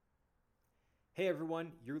Hey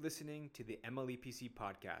everyone, you're listening to the MLEPC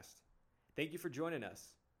podcast. Thank you for joining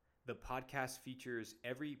us. The podcast features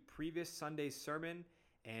every previous Sunday's sermon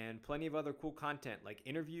and plenty of other cool content like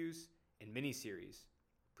interviews and mini-series.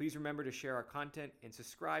 Please remember to share our content and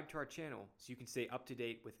subscribe to our channel so you can stay up to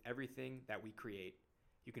date with everything that we create.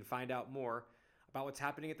 You can find out more about what's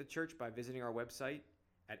happening at the church by visiting our website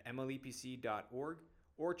at mlepc.org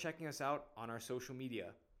or checking us out on our social media.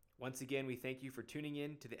 Once again, we thank you for tuning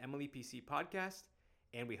in to the MLEPC podcast,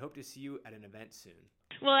 and we hope to see you at an event soon.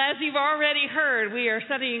 Well, as you've already heard, we are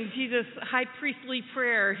studying Jesus' high priestly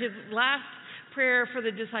prayer, his last prayer for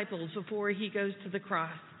the disciples before he goes to the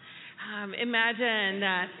cross. Imagine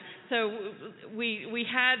that. So we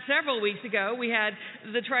had several weeks ago, we had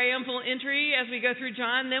the triumphal entry as we go through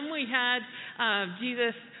John. Then we had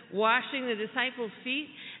Jesus washing the disciples' feet,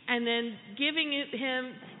 and then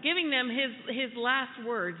giving them his last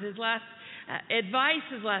words, his last advice,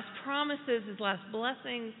 his last promises, his last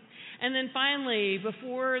blessings. And then finally,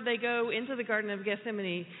 before they go into the Garden of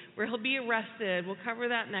Gethsemane, where he'll be arrested, we'll cover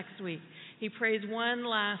that next week, he prays one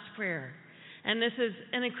last prayer. And this is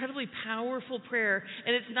an incredibly powerful prayer,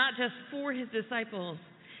 and it's not just for his disciples,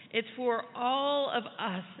 it's for all of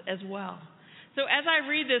us as well. So as I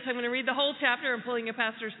read this, I'm going to read the whole chapter. I'm pulling a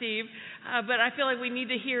Pastor Steve, but I feel like we need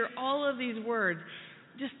to hear all of these words.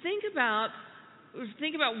 Just think about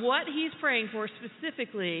what he's praying for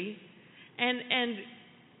specifically, and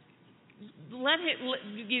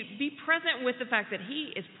be present with the fact that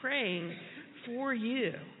he is praying for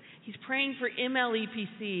you. He's praying for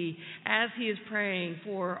MLEPC as he is praying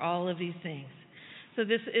for all of these things. So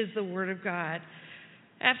this is the Word of God.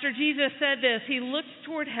 After Jesus said this, he looked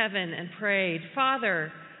toward heaven and prayed,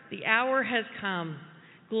 "Father, the hour has come.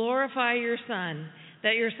 Glorify your Son,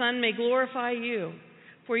 that your Son may glorify you.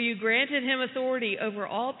 For you granted him authority over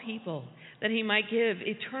all people, that he might give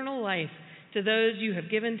eternal life to those you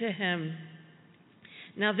have given to him.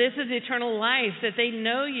 Now this is eternal life, that they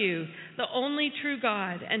know you, the only true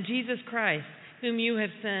God, and Jesus Christ, whom you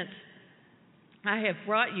have sent. I have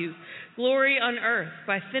brought you glory on earth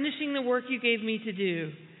by finishing the work you gave me to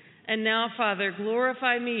do. And now, Father,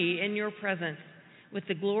 glorify me in your presence with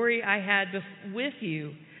the glory I had with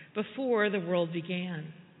you before the world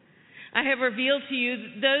began. I have revealed to you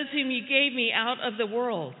those whom you gave me out of the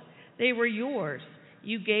world. They were yours.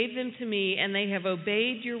 You gave them to me, and they have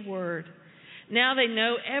obeyed your word. Now they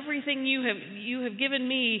know everything you have given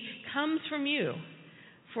me comes from you.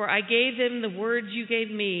 For I gave them the words you gave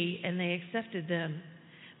me, and they accepted them.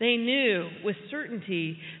 They knew with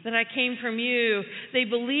certainty that I came from you. They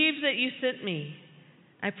believed that you sent me.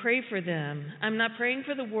 I pray for them. I'm not praying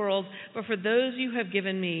for the world, but for those you have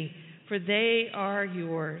given me, for they are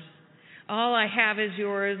yours. All I have is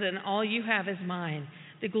yours, and all you have is mine.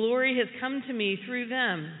 The glory has come to me through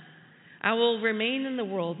them. I will remain in the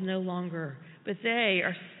world no longer, but they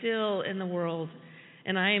are still in the world,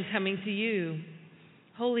 and I am coming to you.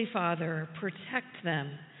 Holy Father, protect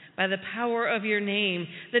them by the power of your name,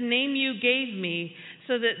 the name you gave me,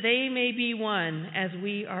 so that they may be one as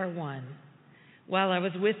we are one. While I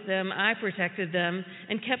was with them, I protected them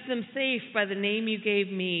and kept them safe by the name you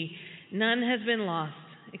gave me. None has been lost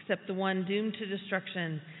except the one doomed to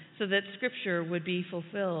destruction, so that Scripture would be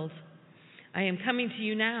fulfilled. I am coming to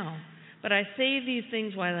you now, but I say these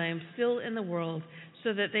things while I am still in the world,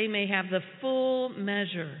 so that they may have the full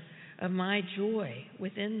measure of my joy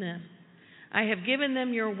within them. I have given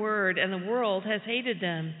them your word, and the world has hated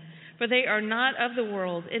them, for they are not of the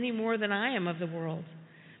world any more than I am of the world.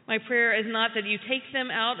 My prayer is not that you take them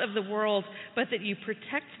out of the world, but that you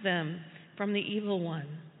protect them from the evil one.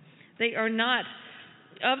 They are not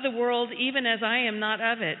of the world, even as I am not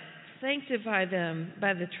of it. Sanctify them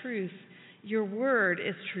by the truth. Your word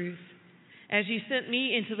is truth. As you sent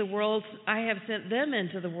me into the world, I have sent them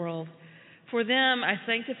into the world. For them I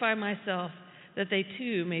sanctify myself, that they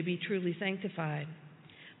too may be truly sanctified.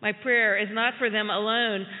 My prayer is not for them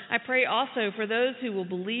alone. I pray also for those who will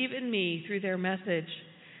believe in me through their message,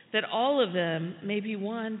 that all of them may be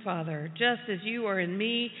one, Father, just as you are in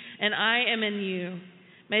me and I am in you.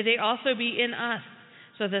 May they also be in us,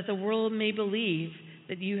 so that the world may believe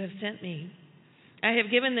that you have sent me. I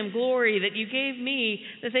have given them glory that you gave me,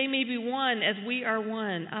 that they may be one as we are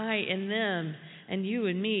one, I in them and you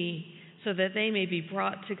in me, so that they may be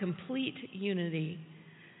brought to complete unity.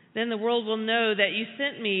 Then the world will know that you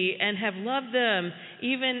sent me and have loved them,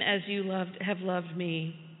 even as you have loved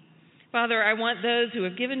me. Father, I want those who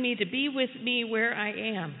have given me to be with me where I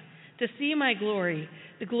am, to see my glory,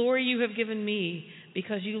 the glory you have given me,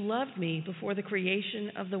 because you loved me before the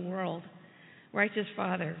creation of the world. Righteous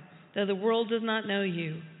Father, though the world does not know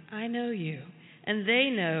you, I know you. and they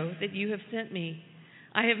know that you have sent me.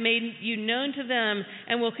 I have made you known to them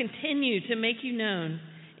and will continue to make you known,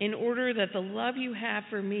 in order that the love you have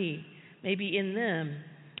for me may be in them,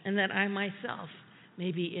 and that I myself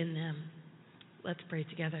may be in them." Let's pray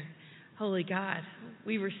together. Holy God,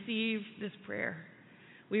 we receive this prayer.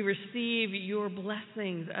 We receive your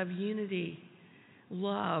blessings of unity,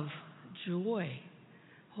 love, joy,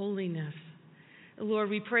 holiness. Lord,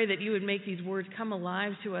 we pray that you would make these words come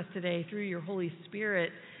alive to us today through your Holy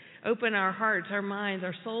Spirit. Open our hearts, our minds,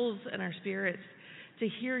 our souls, and our spirits to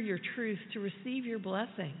hear your truth, to receive your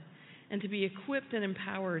blessing, and to be equipped and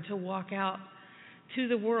empowered to walk out to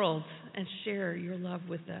the world and share your love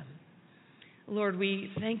with them. Lord,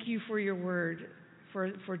 we thank you for your word,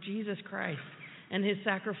 for Jesus Christ and his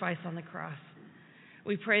sacrifice on the cross.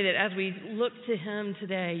 We pray that as we look to him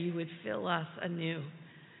today, you would fill us anew,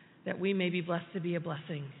 that we may be blessed to be a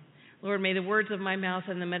blessing. Lord, may the words of my mouth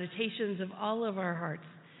and the meditations of all of our hearts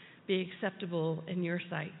be acceptable in your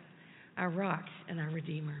sight, our rock and our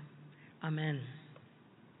Redeemer. Amen.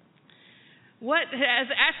 As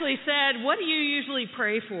Ashley said, what do you usually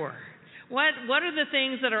pray for? What are the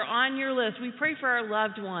things that are on your list? We pray for our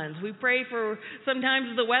loved ones. We pray for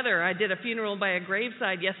sometimes the weather. I did a funeral by a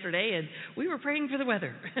graveside yesterday, and we were praying for the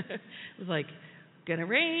weather. It was like, gonna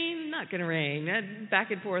rain, not gonna rain,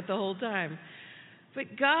 back and forth the whole time.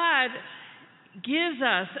 But God gives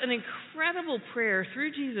us an incredible prayer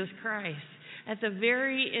through Jesus Christ at the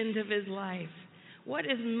very end of his life. What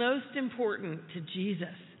is most important to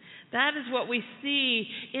Jesus? That is what we see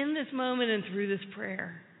in this moment and through this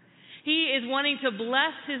prayer. He is wanting to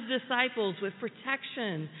bless his disciples with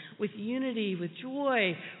protection, with unity, with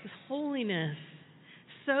joy, with holiness,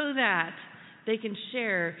 so that they can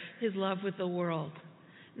share his love with the world.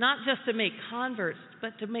 Not just to make converts,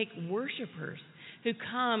 but to make worshipers who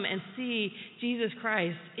come and see Jesus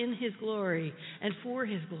Christ in his glory and for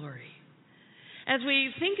his glory. As we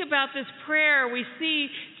think about this prayer, we see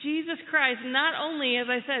Jesus Christ not only, as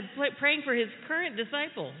I said, praying for his current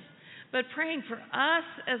disciples, but praying for us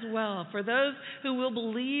as well, for those who will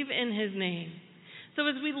believe in his name. So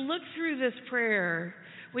as we look through this prayer,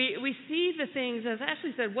 we see the things, as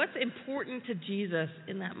Ashley said, what's important to Jesus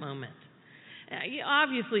in that moment.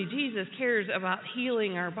 Obviously, Jesus cares about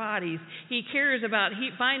healing our bodies. He cares about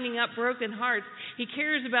binding up broken hearts. He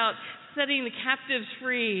cares about setting the captives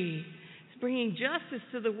free, bringing justice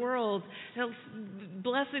to the world,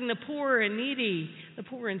 blessing the poor and needy, the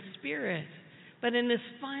poor in spirit. But in this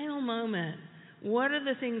final moment, what are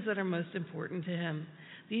the things that are most important to him?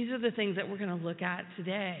 These are the things that we're going to look at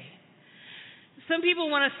today. Some people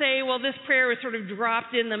want to say, well, this prayer was sort of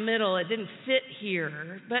dropped in the middle. It didn't fit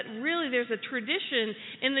here. But really, there's a tradition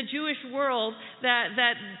in the Jewish world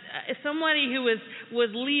that somebody who was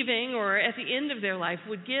leaving or at the end of their life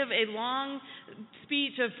would give a long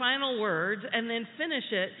speech of final words and then finish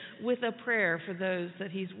it with a prayer for those that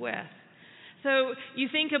he's with. So you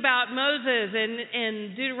think about Moses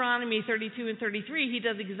in Deuteronomy 32 and 33, he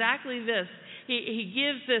does exactly this. He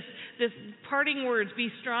gives this parting words, be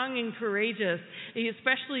strong and courageous. He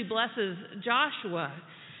especially blesses Joshua.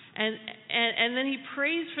 And then he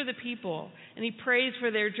prays for the people, and he prays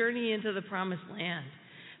for their journey into the promised land.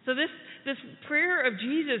 So this prayer of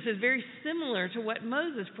Jesus is very similar to what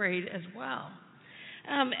Moses prayed as well.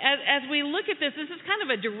 As we look at this is kind of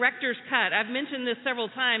a director's cut. I've mentioned this several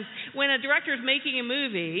times. When a director's making a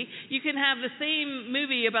movie, you can have the same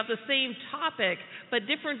movie about the same topic, but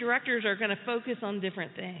different directors are going to focus on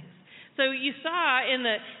different things. So you saw in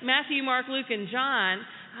the Matthew, Mark, Luke, and John,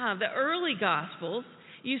 the early Gospels,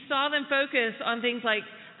 you saw them focus on things like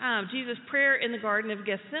Jesus' prayer in the Garden of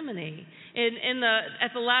Gethsemane.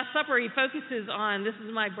 At the Last Supper, he focuses on, this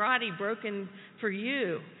is my body broken for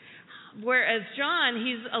you. Whereas John,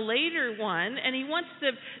 he's a later one, and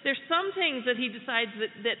there's some things that he decides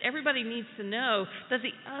that everybody needs to know that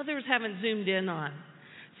the others haven't zoomed in on.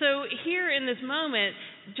 So here in this moment,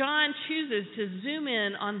 John chooses to zoom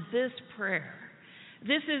in on this prayer.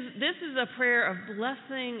 This is a prayer of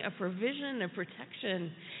blessing, of provision, of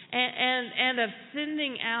protection, and of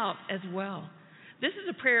sending out as well. This is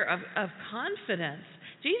a prayer of confidence.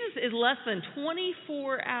 Jesus is less than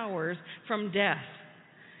 24 hours from death.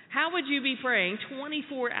 How would you be praying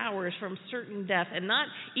 24 hours from certain death, and not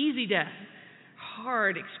easy death,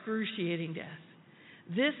 hard, excruciating death?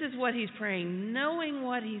 This is what he's praying, knowing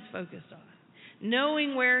what he's focused on,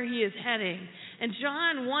 knowing where he is heading. And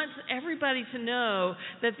John wants everybody to know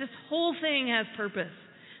that this whole thing has purpose,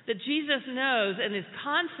 that Jesus knows and is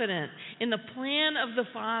confident in the plan of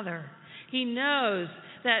the Father. He knows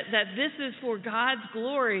that this is for God's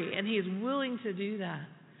glory, and he is willing to do that.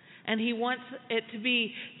 And he wants it to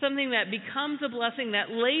be something that becomes a blessing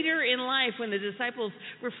that later in life, when the disciples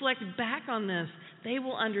reflect back on this, they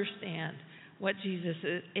will understand what Jesus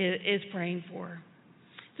is praying for.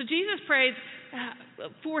 So Jesus prays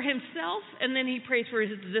for himself, and then he prays for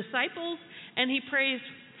his disciples, and he prays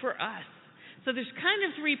for us. So there's kind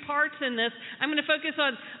of three parts in this. I'm going to focus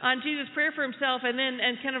on Jesus' prayer for himself and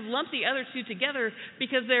kind of lump the other two together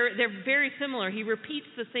because they're very similar. He repeats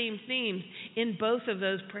the same themes in both of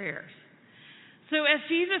those prayers. So as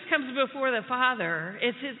Jesus comes before the Father,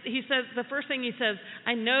 he says, the first thing he says,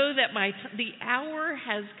 I know that the hour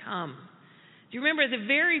has come. Do you remember the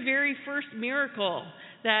very, very first miracle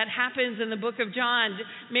that happens in the book of John?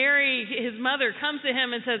 Mary, his mother, comes to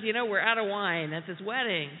him and says, we're out of wine at this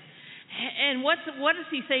wedding. And what does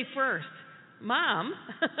he say first? Mom,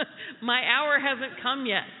 my hour hasn't come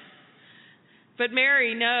yet. But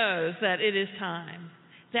Mary knows that it is time.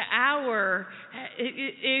 The hour,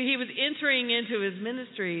 he was entering into his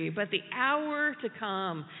ministry, but the hour to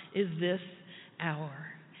come is this hour.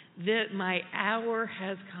 That my hour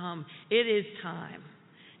has come. It is time.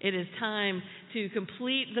 It is time to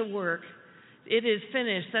complete the work. It is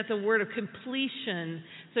finished. That's a word of completion.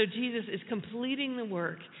 So Jesus is completing the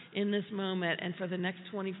work in this moment and for the next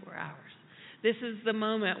 24 hours. This is the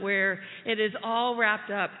moment where it is all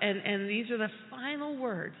wrapped up, and these are the final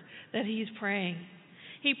words that he's praying.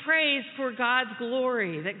 He prays for God's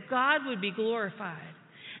glory, that God would be glorified.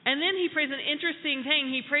 And then he prays an interesting thing.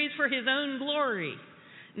 He prays for his own glory.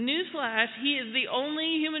 Newsflash, he is the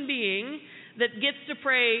only human being that gets to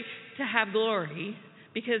pray to have glory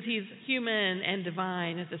because he's human and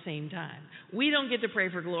divine at the same time. We don't get to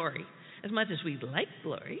pray for glory as much as we'd like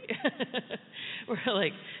glory. We're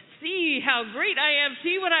like, see how great I am,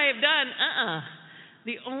 see what I have done.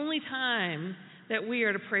 The only time that we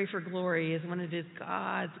are to pray for glory is when it is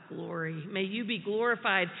God's glory. May you be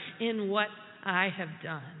glorified in what I have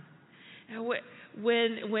done. Now,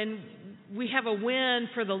 when we have a win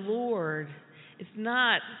for the Lord, it's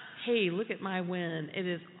not, hey, look at my win. It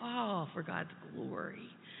is all for God's glory.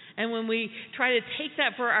 And when we try to take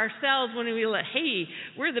that for ourselves, when we let, hey,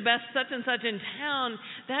 we're the best such and such in town,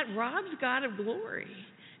 that robs God of glory.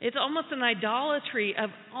 It's almost an idolatry of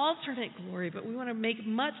alternate glory, but we want to make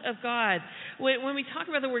much of God. When we talk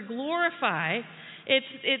about the word glorify,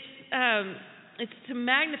 it's to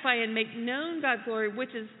magnify and make known God's glory, which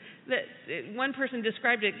is that one person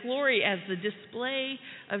described it, glory, as the display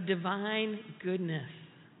of divine goodness.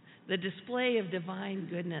 The display of divine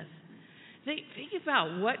goodness. Think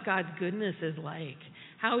about what God's goodness is like,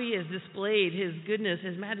 how he has displayed his goodness,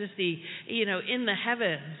 his majesty, in the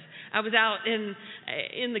heavens. I was out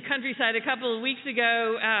in the countryside a couple of weeks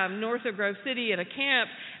ago, north of Grove City at a camp,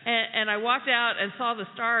 and I walked out and saw the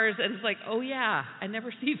stars, and it's like, oh yeah, I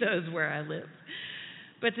never see those where I live.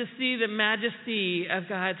 But to see the majesty of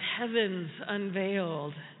God's heavens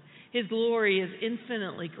unveiled, his glory is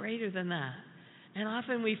infinitely greater than that. And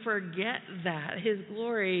often we forget that, his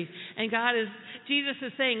glory. And Jesus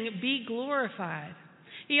is saying, be glorified.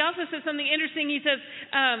 He also says something interesting. He says,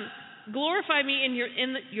 glorify me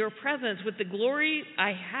in your presence with the glory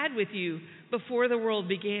I had with you before the world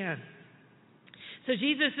began. So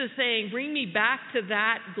Jesus is saying, bring me back to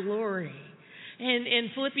that glory. And in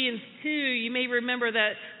Philippians 2, you may remember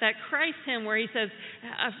that Christ hymn where he says,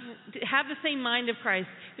 have the same mind of Christ,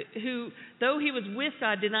 who, though he was with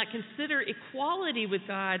God, did not consider equality with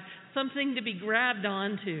God something to be grabbed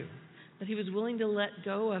onto, but he was willing to let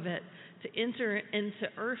go of it, to enter into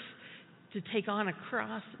earth, to take on a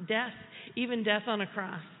cross, death, even death on a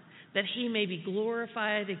cross, that he may be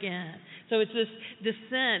glorified again. So it's this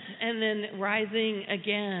descent and then rising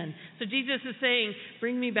again. So Jesus is saying,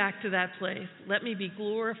 bring me back to that place. Let me be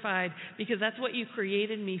glorified because that's what you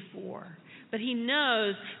created me for. But he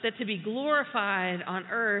knows that to be glorified on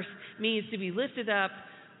earth means to be lifted up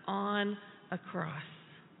on a cross.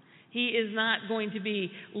 He is not going to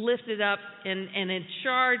be lifted up and in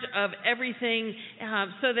charge of everything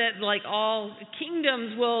so that like all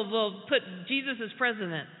kingdoms will put Jesus as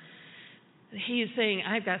president. He is saying,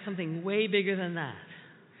 I've got something way bigger than that.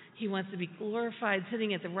 He wants to be glorified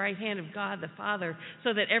sitting at the right hand of God the Father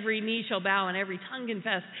so that every knee shall bow and every tongue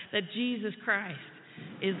confess that Jesus Christ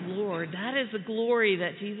is Lord. That is the glory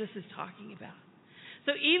that Jesus is talking about.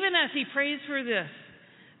 So even as he prays for this,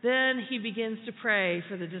 then he begins to pray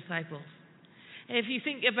for the disciples. And if you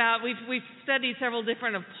think about, we've studied several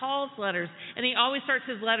different of Paul's letters, and he always starts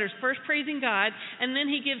his letters first praising God, and then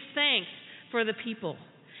he gives thanks for the people.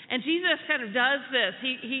 And Jesus kind of does this.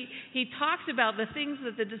 He talks about the things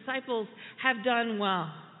that the disciples have done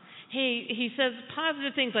well. He says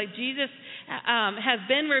positive things like Jesus has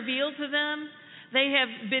been revealed to them, They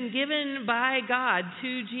have been given by God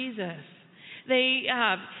to Jesus. They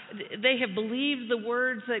have believed the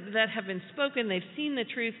words that have been spoken. They've seen the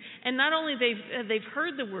truth, and not only they've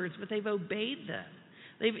heard the words, but they've obeyed them.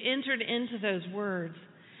 They've entered into those words.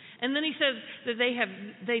 And then he says that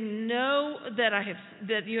they know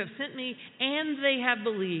that you have sent me, and they have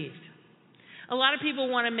believed. A lot of people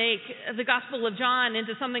want to make the Gospel of John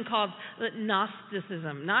into something called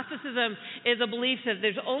Gnosticism. Gnosticism is a belief that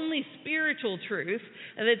there's only spiritual truth,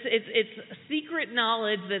 and it's secret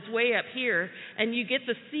knowledge that's way up here, and you get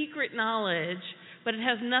the secret knowledge, but it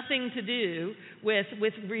has nothing to do with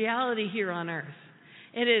reality here on earth.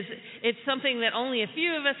 It's something that only a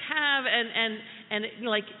few of us have, and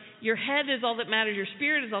like your head is all that matters, your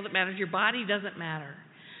spirit is all that matters, your body doesn't matter.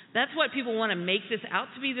 That's what people want to make this out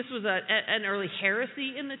to be. This was an early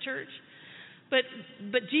heresy in the church. But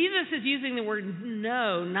Jesus is using the word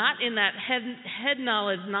know, not in that head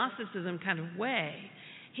knowledge Gnosticism kind of way.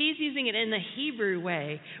 He's using it in the Hebrew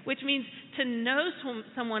way, which means to know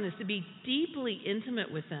someone is to be deeply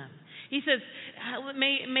intimate with them. He says,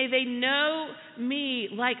 may they know me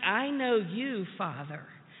like I know you, Father.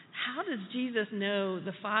 How does Jesus know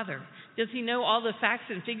the Father? Does he know all the facts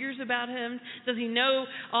and figures about him? Does he know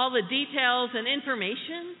all the details and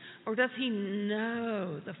information? Or does he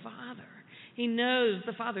know the Father? He knows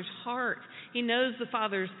the Father's heart. He knows the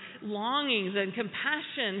Father's longings and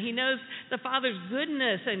compassion. He knows the Father's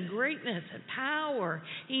goodness and greatness and power.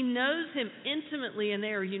 He knows him intimately, and they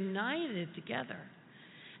are united together.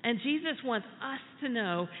 And Jesus wants us to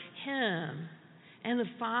know him and the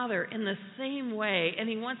Father in the same way, and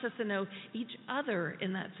he wants us to know each other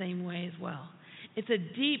in that same way as well. It's a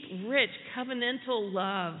deep, rich, covenantal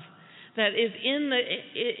love that is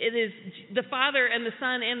it is the Father and the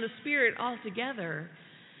Son and the Spirit all together.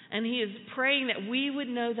 And he is praying that we would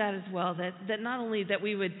know that as well, that not only that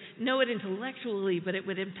we would know it intellectually, but it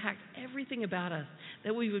would impact everything about us,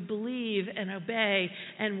 that we would believe and obey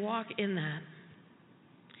and walk in that.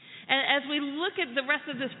 And as we look at the rest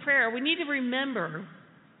of this prayer, we need to remember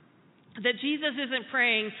that Jesus isn't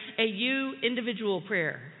praying a you individual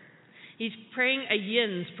prayer. He's praying a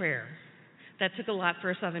yin's prayer. That took a lot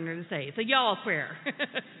for a Southerner to say. It's a y'all prayer.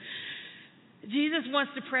 Jesus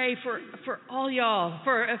wants to pray for all y'all,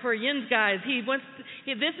 for yin's guys.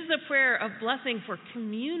 This is a prayer of blessing for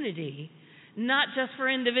community, not just for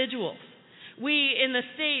individuals. We in the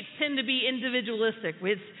States tend to be individualistic.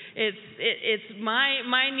 It's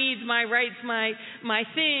my needs, my rights, my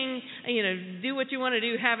thing. Do what you want to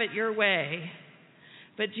do, have it your way.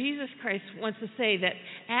 But Jesus Christ wants to say that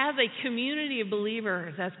as a community of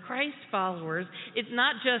believers, as Christ followers, it's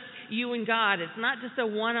not just you and God. It's not just a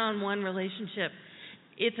one-on-one relationship.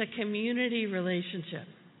 It's a community relationship.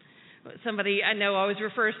 Somebody I know always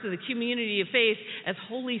refers to the community of faith as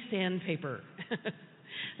holy sandpaper.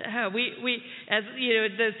 We as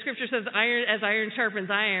the scripture says, iron sharpens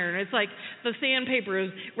iron. It's like the sandpaper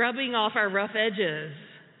is rubbing off our rough edges.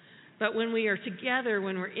 But when we are together,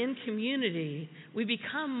 when we're in community, we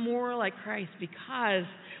become more like Christ because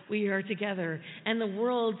we are together. And the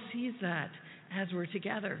world sees that as we're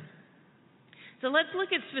together. So let's look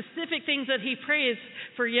at specific things that he prays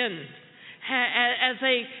for yin. As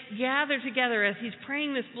they gather together, as he's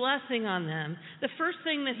praying this blessing on them, the first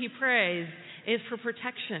thing that he prays is for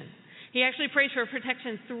protection. He actually prays for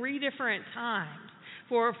protection 3 different times,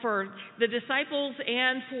 for the disciples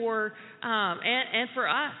and for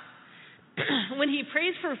us. When he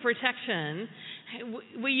prays for protection,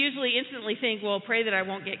 we usually instantly think, well, pray that I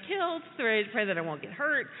won't get killed, pray that I won't get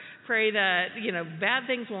hurt, pray that bad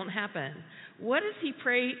things won't happen. What does he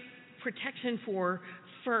pray protection for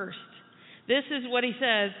first? This is what he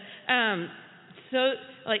says.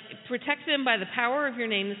 Protect them by the power of your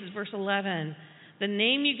name. This is verse 11. The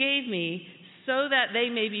name you gave me, so that they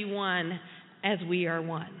may be one as we are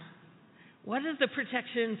one. What is the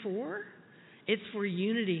protection for? It's for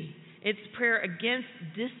unity. It's prayer against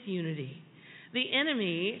disunity. The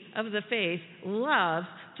enemy of the faith loves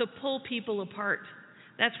to pull people apart.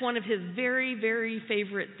 That's one of his very, very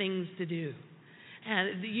favorite things to do.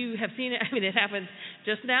 And you have seen it. It happens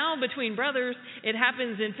just now between brothers. It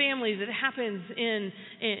happens in families. It happens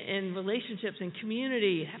in relationships, in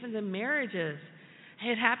community. It happens in marriages.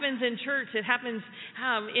 It happens in church. It happens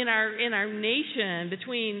in our nation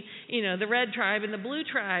between the red tribe and the blue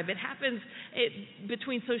tribe. It happens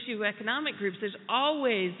between socioeconomic groups. There's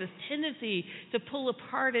always this tendency to pull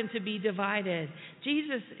apart and to be divided.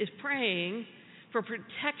 Jesus is praying for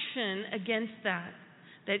protection against that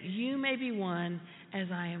you may be one as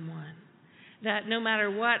I am one. That no matter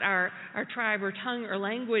what our tribe or tongue or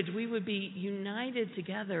language, we would be united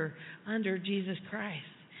together under Jesus Christ.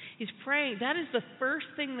 He's praying. That is the first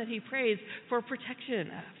thing that he prays for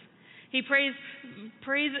protection of. He prays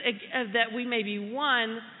that we may be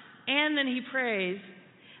one, and then he prays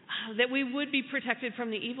that we would be protected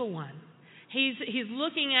from the evil one. He's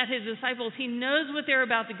looking at his disciples. He knows what they're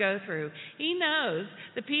about to go through. He knows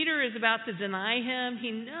that Peter is about to deny him.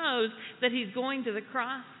 He knows that he's going to the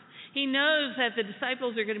cross. He knows that the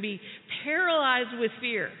disciples are going to be paralyzed with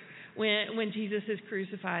fear when Jesus is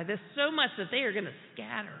crucified. There's so much that they are going to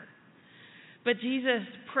scatter. But Jesus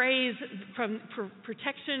prays for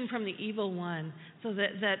protection from the evil one so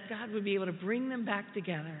that God would be able to bring them back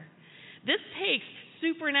together. This takes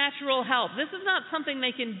supernatural help. This is not something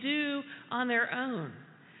they can do on their own.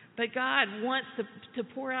 But God wants to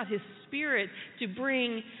pour out his Spirit to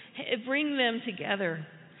bring them together.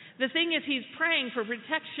 The thing is, he's praying for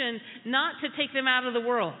protection not to take them out of the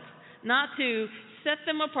world, not to set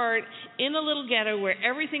them apart in a little ghetto where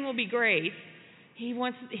everything will be great.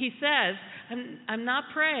 He says, I'm not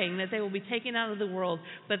praying that they will be taken out of the world,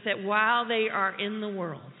 but that while they are in the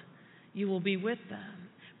world, you will be with them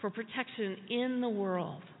for protection in the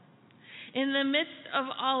world. In the midst of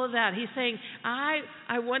all of that, he's saying,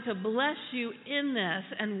 I want to bless you in this.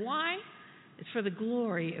 And why? It's for the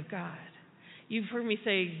glory of God. You've heard me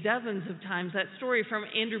say dozens of times that story from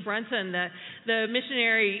Andrew Brunson, the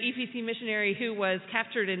missionary, EPC missionary who was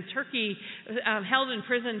captured in Turkey, held in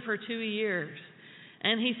prison for 2 years.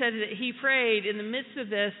 And he said that he prayed in the midst of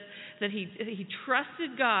this that he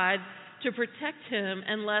trusted God to protect him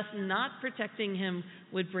unless not protecting him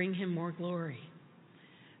would bring him more glory.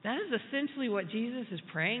 That is essentially what Jesus is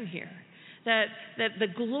praying here. That the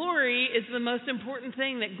glory is the most important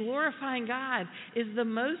thing, that glorifying God is the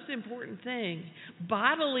most important thing.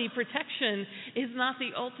 Bodily protection is not the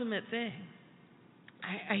ultimate thing.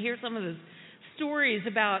 I hear some of those stories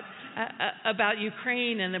about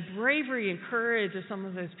Ukraine and the bravery and courage of some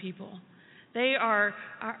of those people. They are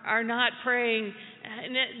not praying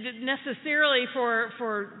necessarily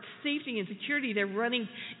for safety and security. They're running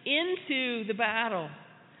into the battle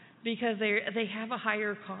because they have a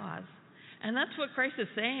higher cause. And that's what Christ is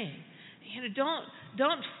saying.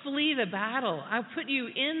 Don't flee the battle. I'll put you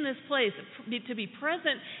in this place to be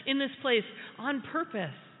present in this place on purpose,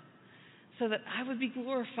 so that I would be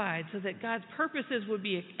glorified, so that God's purposes would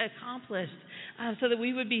be accomplished, so that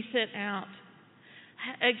we would be sent out.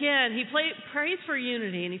 Again, he prays for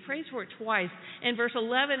unity, and he prays for it twice. In verse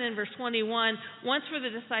 11 and verse 21, once for the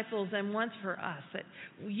disciples and once for us. That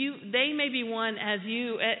they may be one as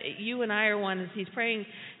you and I are one, as he's praying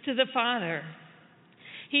to the Father.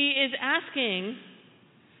 He is asking,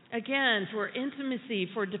 again, for intimacy,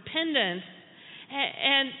 for dependence,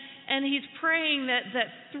 and he's praying that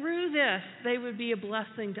through this they would be a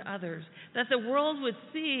blessing to others, that the world would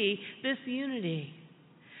see this unity.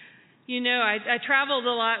 I traveled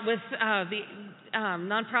a lot with the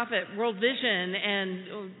nonprofit World Vision,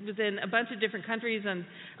 and was in a bunch of different countries and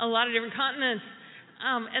a lot of different continents.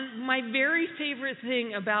 And my very favorite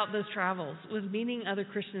thing about those travels was meeting other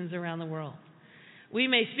Christians around the world. We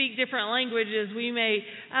may speak different languages, we may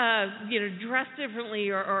dress differently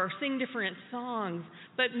or sing different songs,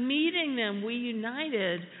 but meeting them, we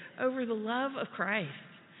united over the love of Christ,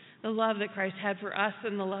 the love that Christ had for us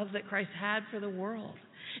and the love that Christ had for the world.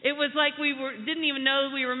 It was like we didn't even know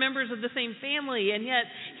we were members of the same family, and yet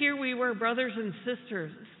here we were, brothers and sisters.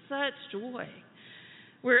 Such joy.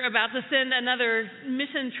 We're about to send another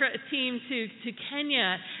mission team to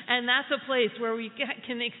Kenya, and that's a place where we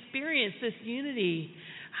can experience this unity.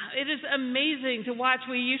 It is amazing to watch.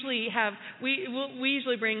 We usually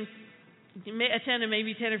bring attend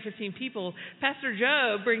maybe 10 or 15 people. Pastor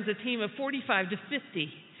Joe brings a team of 45 to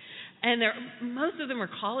 50, and most of them are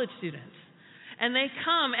college students. And they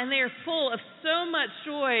come, and they are full of so much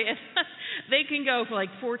joy. And they can go for like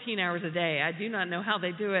 14 hours a day. I do not know how they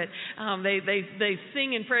do it. They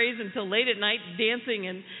sing and praise until late at night, dancing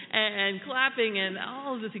and clapping and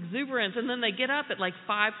all of this exuberance. And then they get up at like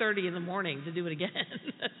 5:30 in the morning to do it again.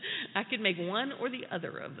 I could make one or the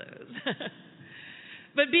other of those.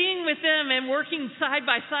 But being with them and working side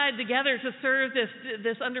by side together to serve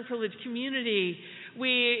this underprivileged community,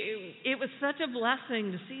 it was such a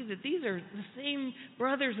blessing to see that these are the same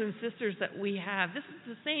brothers and sisters that we have. This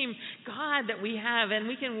is the same God that we have, and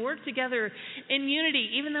we can work together in unity,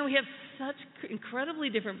 even though we have such incredibly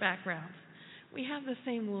different backgrounds. We have the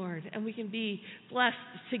same Lord, and we can be blessed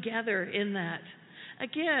together in that.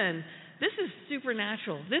 Again, this is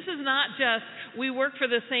supernatural. This is not just we work for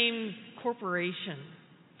the same corporation.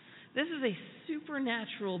 This is a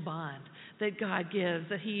supernatural bond that God gives,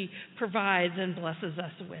 that he provides and blesses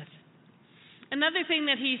us with. Another thing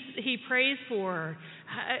that he prays for,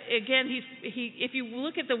 again, if you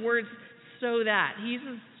look at the words "so that," he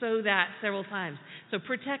uses "so that" several times. So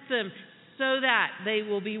protect them so that they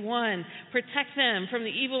will be one. Protect them from the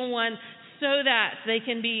evil one so that they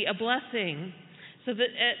can be a blessing. So that,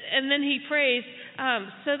 and then he prays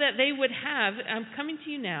so that they would have, I'm coming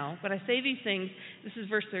to you now, but I say these things, this is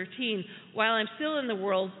verse 13, while I'm still in the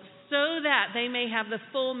world, so that they may have the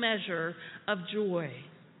full measure of joy.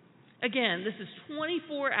 Again, this is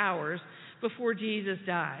 24 hours before Jesus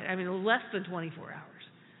died. I mean, less than 24 hours.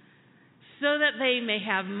 So that they may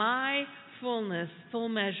have my fullness, full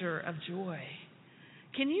measure of joy.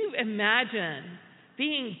 Can you imagine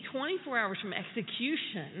being 24 hours from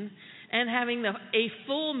execution and having a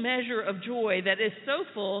full measure of joy that is so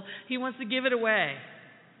full, he wants to give it away?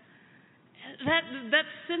 That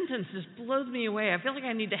sentence just blows me away. I feel like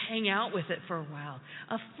I need to hang out with it for a while.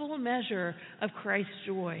 A full measure of Christ's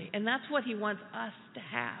joy. And that's what he wants us to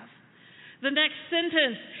have. The next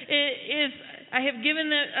sentence is, I have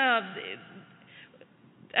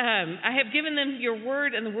given them your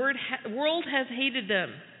word, and the world has hated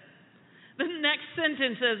them. The next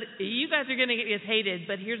sentence says, you guys are going to get hated,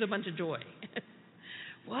 but here's a bunch of joy.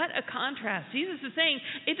 What a contrast. Jesus is saying,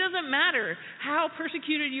 it doesn't matter how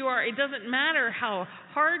persecuted you are. It doesn't matter how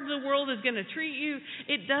hard the world is going to treat you.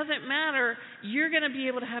 It doesn't matter. You're going to be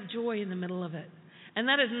able to have joy in the middle of it. And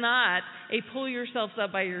that is not a pull yourselves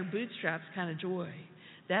up by your bootstraps kind of joy.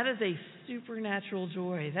 That is a supernatural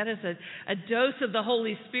joy. That is a dose of the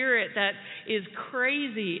Holy Spirit that is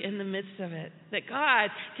crazy in the midst of it. That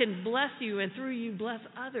God can bless you and through you bless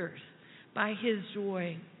others by his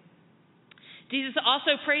joy. Jesus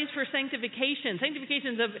also prays for sanctification.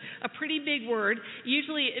 Sanctification is a pretty big word.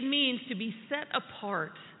 Usually it means to be set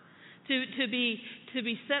apart. To be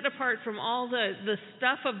set apart from all the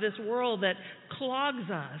stuff of this world that clogs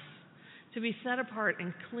us. To be set apart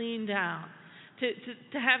and cleaned out.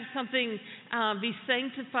 To have something be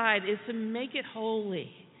sanctified is to make it holy,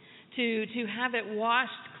 to have it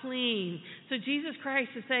washed clean. So Jesus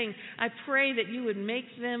Christ is saying, I pray that you would make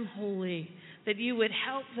them holy, that you would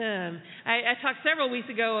help them. I talked several weeks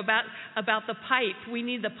ago about the pipe. We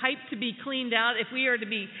need the pipe to be cleaned out. If we are to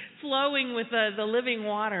be flowing with the living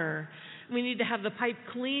water, we need to have the pipe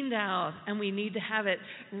cleaned out, and we need to have it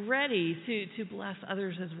ready to bless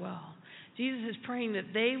others as well. Jesus is praying that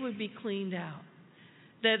they would be cleaned out.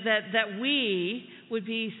 That we would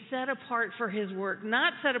be set apart for his work,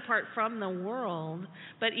 not set apart from the world,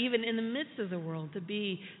 but even in the midst of the world, to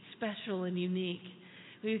be special and unique.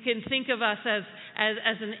 We can think of us as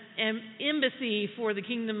an embassy for the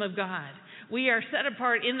kingdom of God. We are set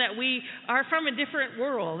apart in that we are from a different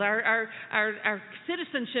world. Our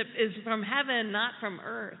citizenship is from heaven, not from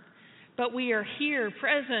earth. But we are here,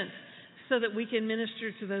 present, so that we can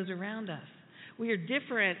minister to those around us. We are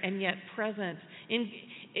different and yet present.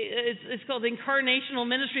 It's called incarnational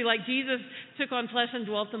ministry, like Jesus took on flesh and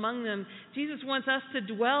dwelt among them. Jesus wants us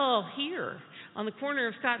to dwell here on the corner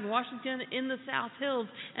of Scott and Washington in the South Hills,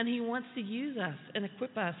 and he wants to use us and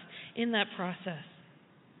equip us in that process.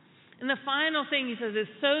 And the final thing he says is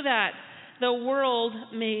so that the world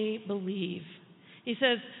may believe. He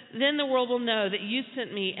says, then the world will know that you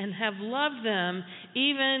sent me and have loved them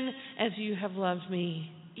even as you have loved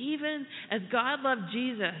me. Even as God loved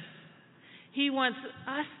Jesus, he wants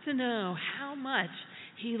us to know how much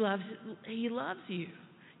he loves you,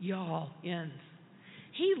 y'all, yens.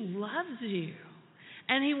 He loves you.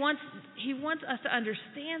 And he wants us to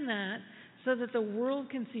understand that so that the world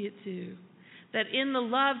can see it too. That in the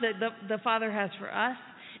love that the Father has for us,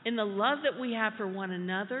 in the love that we have for one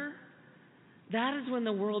another, that is when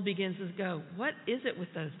the world begins to go, what is it with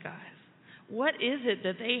those guys? What is it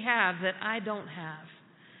that they have that I don't have?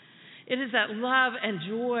 It is that love and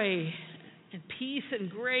joy and peace and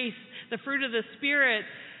grace, the fruit of the Spirit,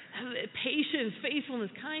 patience, faithfulness,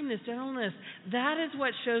 kindness, gentleness. That is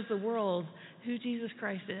what shows the world who Jesus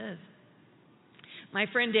Christ is. My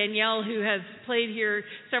friend Danielle, who has played here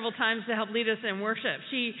several times to help lead us in worship,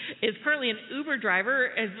 she is currently an Uber driver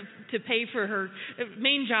to pay for her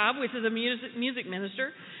main job, which is a music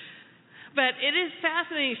minister. But it is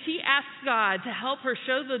fascinating. She asks God to help her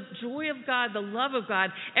show the joy of God, the love of God,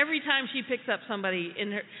 every time she picks up somebody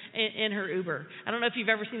in her Uber. I don't know if you've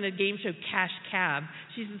ever seen the game show Cash Cab.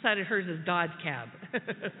 She's decided hers is God's Cab.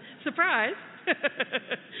 Surprise.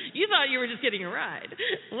 You thought you were just getting a ride.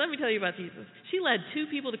 Well, let me tell you about Jesus. She led 2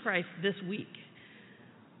 people to Christ this week.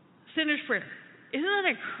 Sinner's prayer. Isn't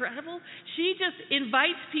that incredible? She just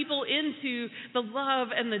invites people into the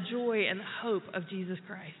love and the joy and the hope of Jesus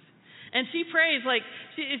Christ. And she prays like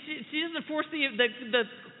she doesn't force the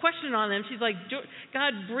question on them. She's like,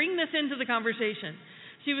 God, bring this into the conversation.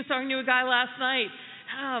 She was talking to a guy last night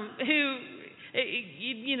who,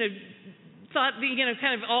 thought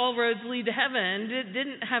kind of all roads lead to heaven,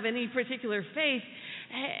 didn't have any particular faith,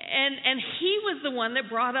 and he was the one that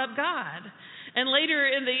brought up God. And later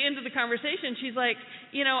in the end of the conversation, she's like,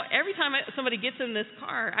 every time somebody gets in this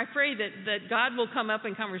car, I pray that God will come up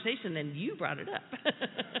in conversation, and you brought it up.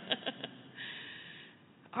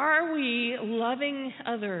 Are we loving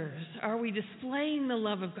others? Are we displaying the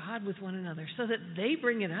love of God with one another so that they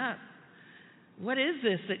bring it up? What is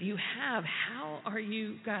this that you have? How are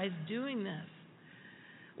you guys doing this?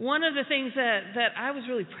 One of the things that I was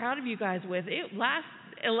really proud of you guys with, last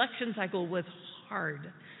election cycle was hard.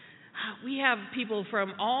 We have people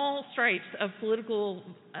from all stripes of political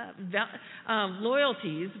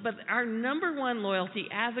loyalties, but our number one loyalty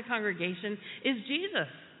as a congregation is Jesus.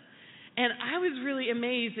 And I was really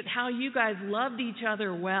amazed at how you guys loved each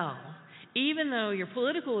other well, even though your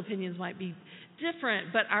political opinions might be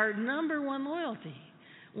different, but our number one loyalty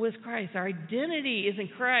was Christ. Our identity is in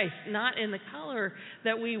Christ, not in the color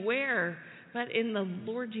that we wear, but in the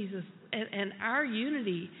Lord Jesus. And our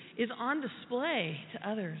unity is on display to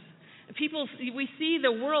others. We see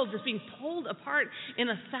the world just being pulled apart in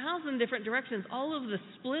 1,000 different directions, all of the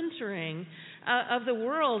splintering of the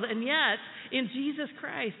world, and yet in Jesus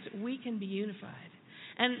Christ we can be unified.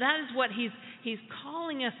 And that is what he's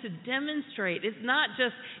calling us to demonstrate. It's not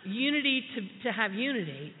just unity to have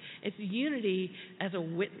unity. It's unity as a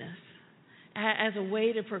witness, as a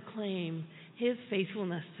way to proclaim his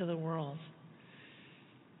faithfulness to the world.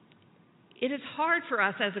 It is hard for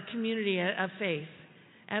us as a community of faith,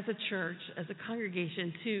 as a church, as a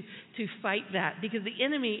congregation, to fight that, because the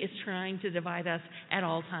enemy is trying to divide us at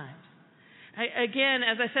all times. Again,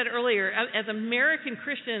 as I said earlier, as American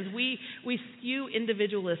Christians, we skew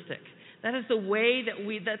individualistic. That is the way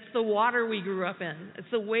that's the water we grew up in.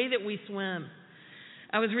 It's the way that we swim.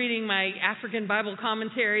 I was reading my African Bible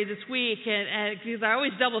commentary this week, and because I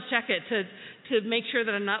always double check it to make sure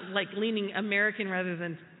that I'm not leaning American rather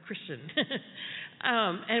than Christian.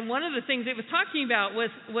 And one of the things it was talking about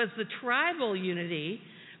was the tribal unity.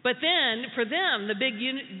 But then, for them,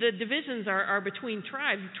 the divisions are between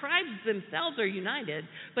tribes. Tribes themselves are united,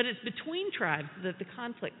 but it's between tribes that the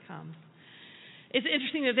conflict comes. It's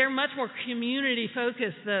interesting that they're much more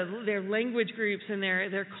community-focused. Their language groups and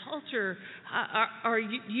their culture are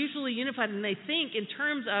usually unified, and they think in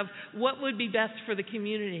terms of what would be best for the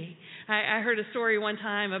community. I heard a story one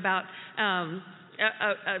time about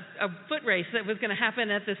a foot race that was going to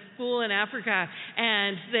happen at this school in Africa,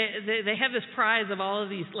 and they have this prize of all of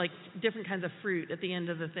these different kinds of fruit at the end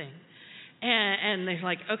of the thing, and they're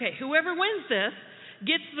like, okay, whoever wins this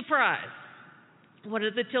gets the prize. What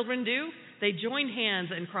did the children do? They joined hands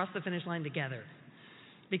and crossed the finish line together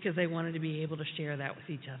because they wanted to be able to share that with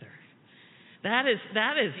each other. That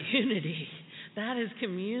is unity. That is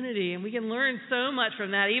community, and we can learn so much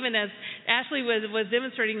from that. Even as Ashley was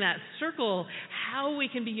demonstrating that circle, how we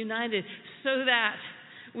can be united so that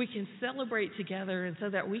we can celebrate together and so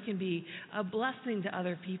that we can be a blessing to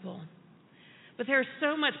other people. But there's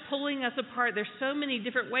so much pulling us apart. There's so many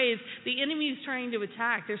different ways the enemy is trying to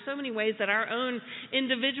attack. There's so many ways that our own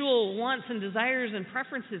individual wants and desires and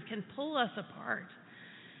preferences can pull us apart.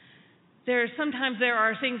 Sometimes there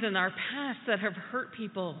are things in our past that have hurt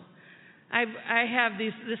people. I have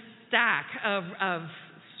this stack of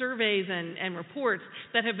surveys and reports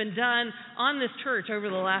that have been done on this church over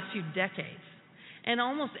the last few decades. And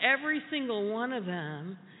almost every single one of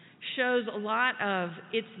them shows a lot of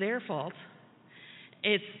it's their fault.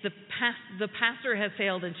 It's the pastor has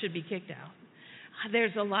failed and should be kicked out.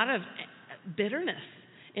 There's a lot of bitterness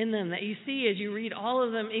in them that you see as you read all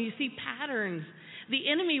of them, and you see patterns. The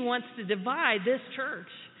enemy wants to divide this church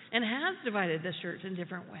and has divided this church in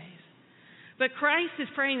different ways. But Christ is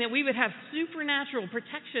praying that we would have supernatural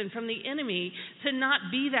protection from the enemy to not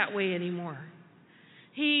be that way anymore.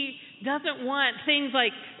 He doesn't want things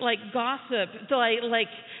like gossip,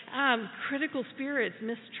 critical spirits,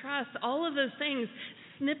 mistrust, all of those things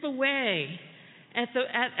snip away at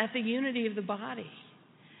the unity of the body.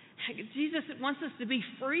 Jesus wants us to be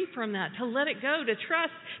free from that, to let it go, to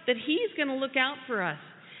trust that he's going to look out for us,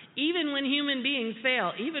 even when human beings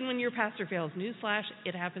fail, even when your pastor fails. Newsflash,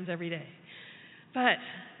 it happens every day. But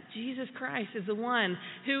Jesus Christ is the one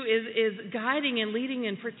who is guiding and leading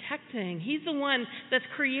and protecting. He's the one that's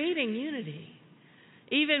creating unity,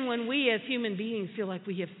 even when we as human beings feel like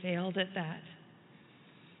we have failed at that.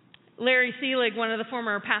 Larry Seelig, one of the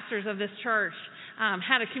former pastors of this church,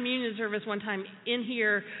 had a communion service one time in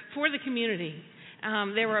here for the community.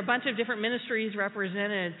 There were a bunch of different ministries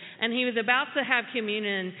represented, and he was about to have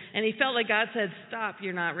communion, and he felt like God said, "Stop,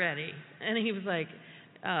 you're not ready." And he was like,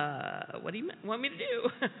 "What do you want me to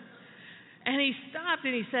do?" And he stopped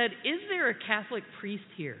and he said, "Is there a Catholic priest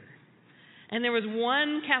here?" And there was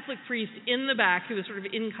one Catholic priest in the back who was sort of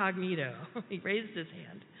incognito. He raised his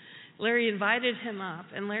hand. Larry invited him up,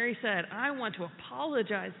 and Larry said, "I want to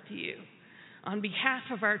apologize to you on behalf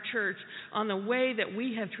of our church on the way that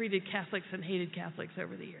we have treated Catholics and hated Catholics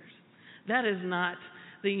over the years. That is not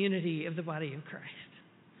the unity of the body of Christ."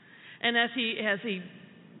 And as he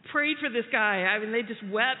prayed for this guy, I mean, they just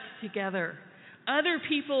wept together. Other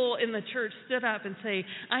people in the church stood up and say,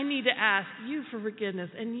 "I need to ask you for forgiveness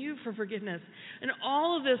and you for forgiveness." And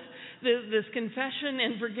all of this confession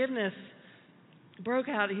and forgiveness broke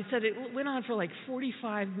out. He said it went on for like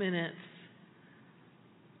 45 minutes.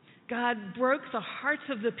 God broke the hearts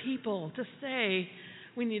of the people to say,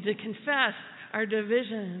 we need to confess our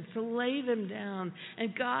divisions, to lay them down,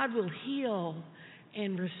 and God will heal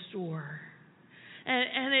and restore.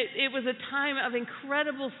 And it was a time of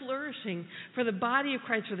incredible flourishing for the body of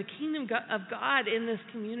Christ, for the kingdom of God in this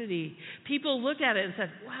community. People looked at it and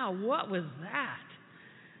said, "Wow, what was that?"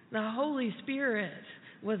 The Holy Spirit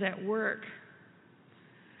was at work.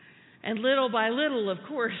 And little by little, of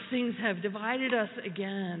course, things have divided us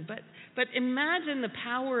again. But imagine the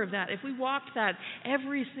power of that if we walked that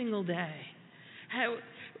every single day.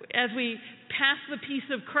 As we pass the peace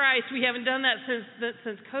of Christ, we haven't done that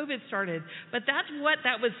since COVID started. But that's what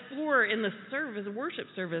that was for in the service, the worship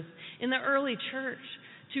service in the early church,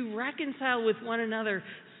 to reconcile with one another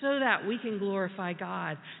so that we can glorify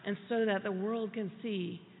God and so that the world can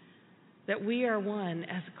see that we are one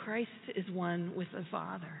as Christ is one with the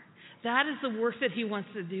Father. That is the work that he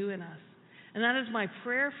wants to do in us. And that is my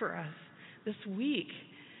prayer for us this week,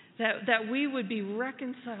 that we would be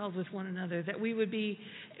reconciled with one another, that we would be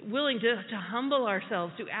willing to humble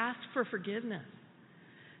ourselves, to ask for forgiveness,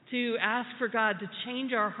 to ask for God to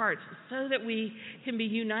change our hearts so that we can be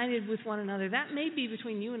united with one another. That may be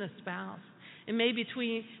between you and a spouse. It may be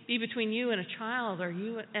between you and a child, or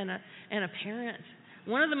you and a parent.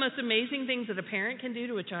 One of the most amazing things that a parent can do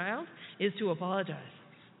to a child is to apologize.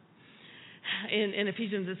 In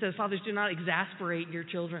Ephesians it says, "Fathers, do not exasperate your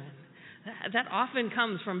children." That often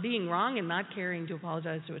comes from being wrong and not caring to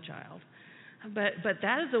apologize to a child. But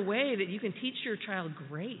that is a way that you can teach your child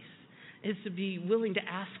grace, is to be willing to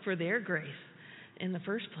ask for their grace in the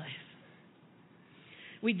first place.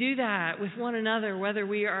 We do that with one another, whether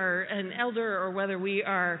we are an elder or whether we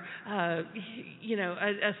are, a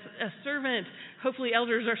servant. Hopefully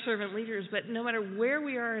elders are servant leaders, but no matter where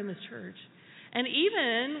we are in the church, and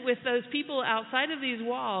even with those people outside of these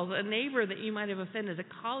walls, a neighbor that you might have offended, a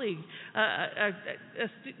colleague, a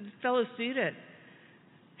fellow student,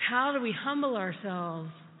 how do we humble ourselves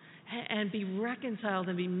and be reconciled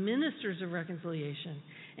and be ministers of reconciliation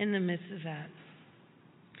in the midst of that?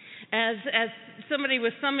 As somebody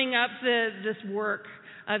was summing up this work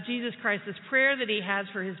of Jesus Christ, this prayer that he has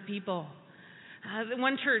for his people,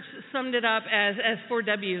 one church summed it up as 4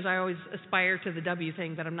 W's. I always aspire to the W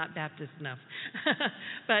thing, but I'm not Baptist enough.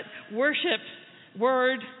 But worship,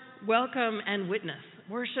 word, welcome, and witness.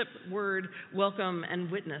 Worship, word, welcome, and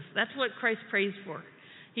witness. That's what Christ prays for.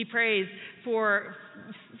 He prays for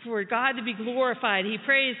God to be glorified. He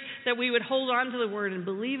prays that we would hold on to the word and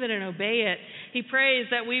believe it and obey it. He prays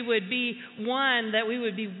that we would be one, that we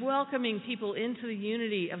would be welcoming people into the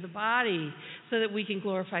unity of the body so that we can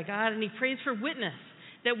glorify God. And he prays for witness,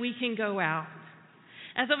 that we can go out.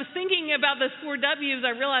 As I was thinking about those 4 W's,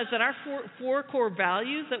 I realized that our four core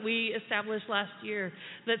values that we established last year,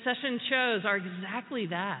 that Session chose, are exactly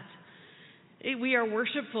that. We are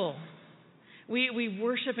worshipful. We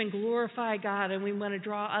worship and glorify God, and we want to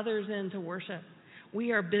draw others into worship.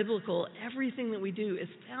 We are biblical. Everything that we do is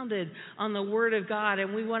founded on the Word of God,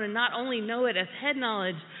 and we want to not only know it as head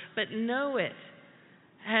knowledge, but know it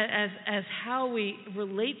as how we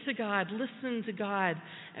relate to God, listen to God,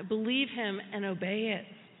 believe Him, and obey it.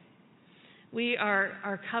 We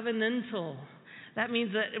are covenantal. That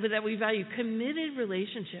means that we value committed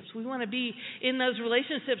relationships. We want to be in those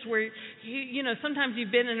relationships where, sometimes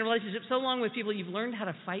you've been in a relationship so long with people you've learned how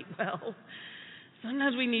to fight well.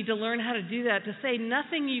 Sometimes we need to learn how to do that, to say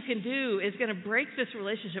nothing you can do is going to break this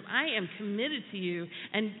relationship. I am committed to you,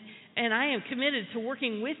 and I am committed to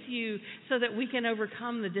working with you so that we can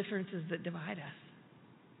overcome the differences that divide us.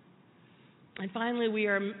 And finally, we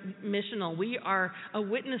are missional. We are a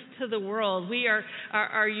witness to the world. We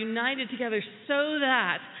are united together so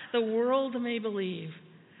that the world may believe,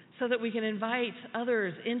 so that we can invite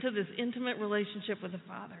others into this intimate relationship with the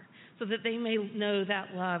Father, so that they may know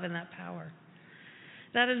that love and that power.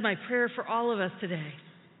 That is my prayer for all of us today,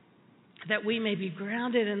 that we may be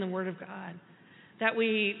grounded in the Word of God, that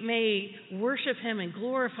we may worship Him and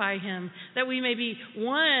glorify Him, that we may be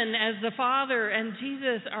one as the Father and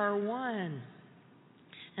Jesus are one,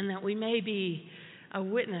 and that we may be a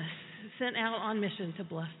witness sent out on mission to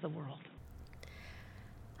bless the world.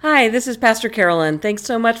 Hi, this is Pastor Carolyn. Thanks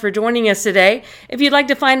so much for joining us today. If you'd like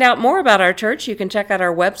to find out more about our church, you can check out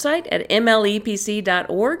our website at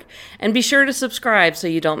mlepc.org and be sure to subscribe so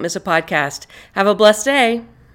you don't miss a podcast. Have a blessed day.